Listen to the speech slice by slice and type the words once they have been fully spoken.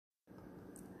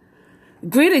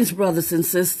Greetings, brothers and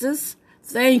sisters.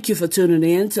 Thank you for tuning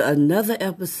in to another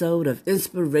episode of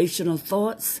Inspirational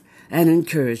Thoughts and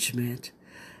Encouragement.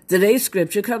 Today's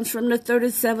scripture comes from the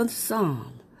 37th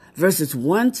Psalm, verses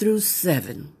 1 through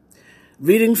 7.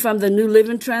 Reading from the New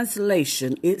Living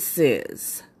Translation, it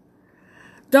says,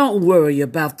 "Don't worry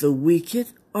about the wicked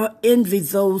or envy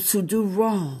those who do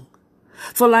wrong,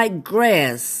 for like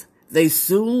grass, they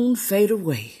soon fade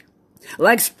away.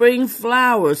 Like spring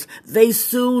flowers, they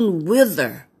soon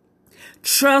wither.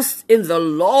 Trust in the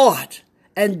Lord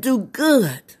and do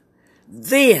good.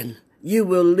 Then you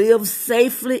will live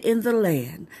safely in the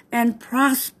land and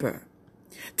prosper.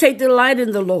 Take delight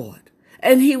in the Lord,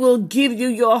 and he will give you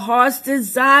your heart's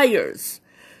desires.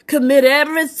 Commit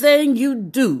everything you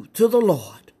do to the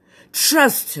Lord.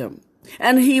 Trust him,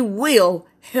 and he will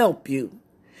help you.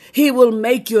 He will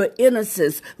make your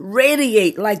innocence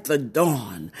radiate like the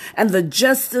dawn, and the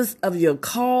justice of your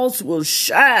cause will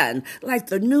shine like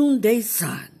the noonday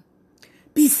sun.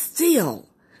 Be still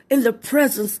in the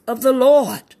presence of the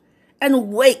Lord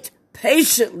and wait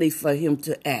patiently for him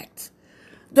to act.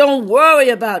 Don't worry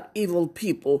about evil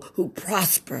people who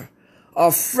prosper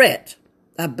or fret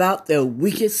about their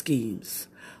wicked schemes.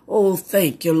 Oh,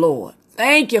 thank you, Lord.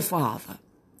 Thank you, Father.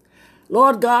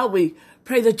 Lord God, we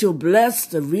pray that you'll bless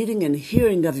the reading and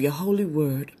hearing of your holy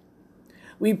word.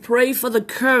 We pray for the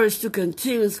courage to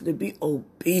continuously be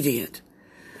obedient.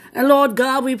 And Lord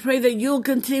God, we pray that you'll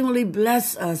continually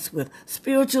bless us with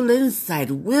spiritual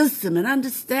insight, wisdom, and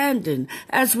understanding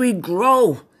as we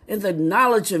grow in the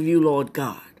knowledge of you, Lord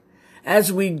God.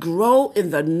 As we grow in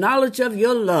the knowledge of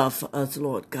your love for us,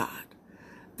 Lord God.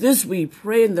 This we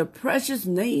pray in the precious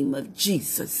name of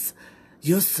Jesus,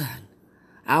 your Son,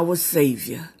 our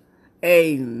Savior.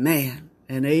 Amen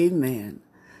and amen.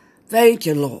 Thank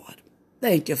you, Lord.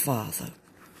 Thank you, Father.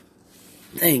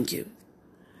 Thank you.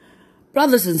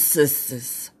 Brothers and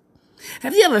sisters,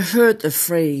 have you ever heard the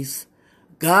phrase,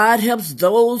 God helps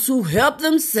those who help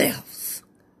themselves?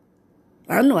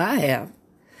 I know I have.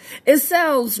 It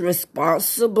sounds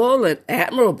responsible and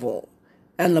admirable,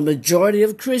 and the majority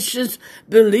of Christians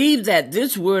believe that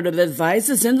this word of advice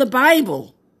is in the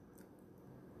Bible.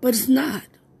 But it's not.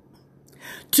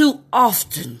 Too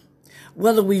often,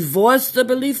 whether we voice the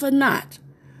belief or not,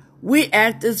 we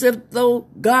act as if though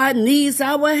God needs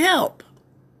our help.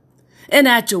 In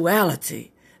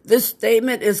actuality, this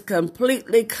statement is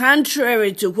completely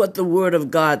contrary to what the Word of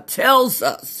God tells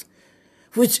us,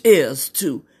 which is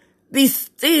to be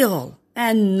still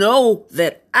and know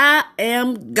that I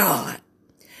am God.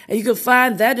 And you can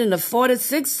find that in the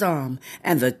 46th Psalm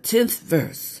and the 10th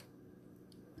verse.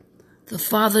 The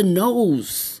Father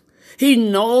knows. He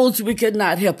knows we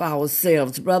cannot help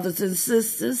ourselves, brothers and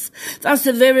sisters. That's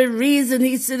the very reason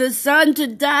he sent his son to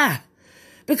die,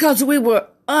 because we were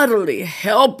utterly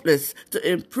helpless to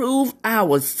improve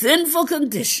our sinful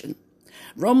condition.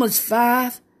 Romans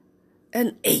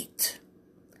 5:8.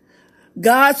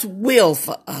 God's will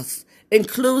for us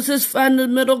includes his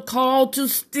fundamental call to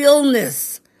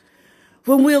stillness.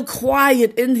 When we're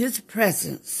quiet in his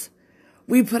presence,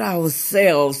 we put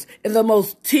ourselves in the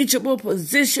most teachable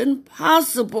position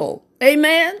possible.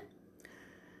 Amen?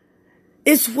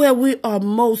 It's where we are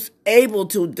most able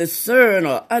to discern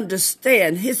or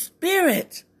understand his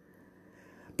spirit.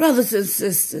 Brothers and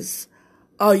sisters,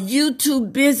 are you too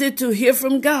busy to hear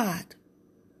from God?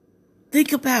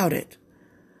 Think about it.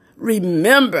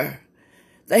 Remember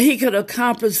that he could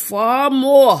accomplish far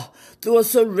more through a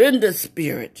surrender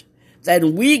spirit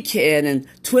than we can in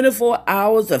 24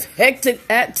 hours of hectic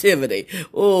activity.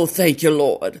 Oh, thank you,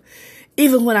 Lord.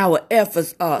 Even when our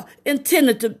efforts are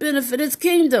intended to benefit his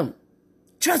kingdom.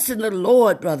 Trust in the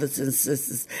Lord, brothers and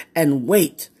sisters, and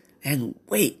wait and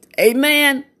wait.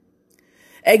 Amen.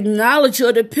 Acknowledge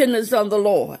your dependence on the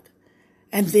Lord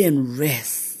and then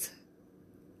rest.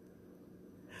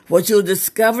 What you'll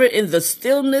discover in the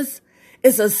stillness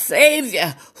is a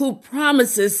Savior who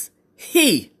promises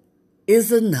he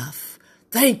is enough.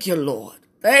 Thank you, Lord.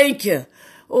 Thank you.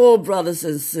 Oh, brothers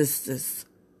and sisters,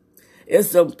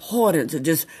 it's important to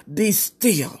just be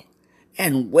still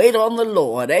and wait on the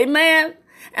Lord. Amen.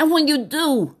 And when you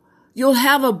do, you'll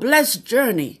have a blessed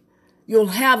journey. You'll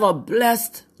have a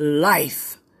blessed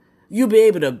life. You'll be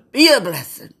able to be a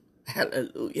blessing.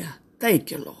 Hallelujah.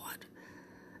 Thank you, Lord.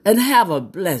 And have a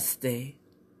blessed day.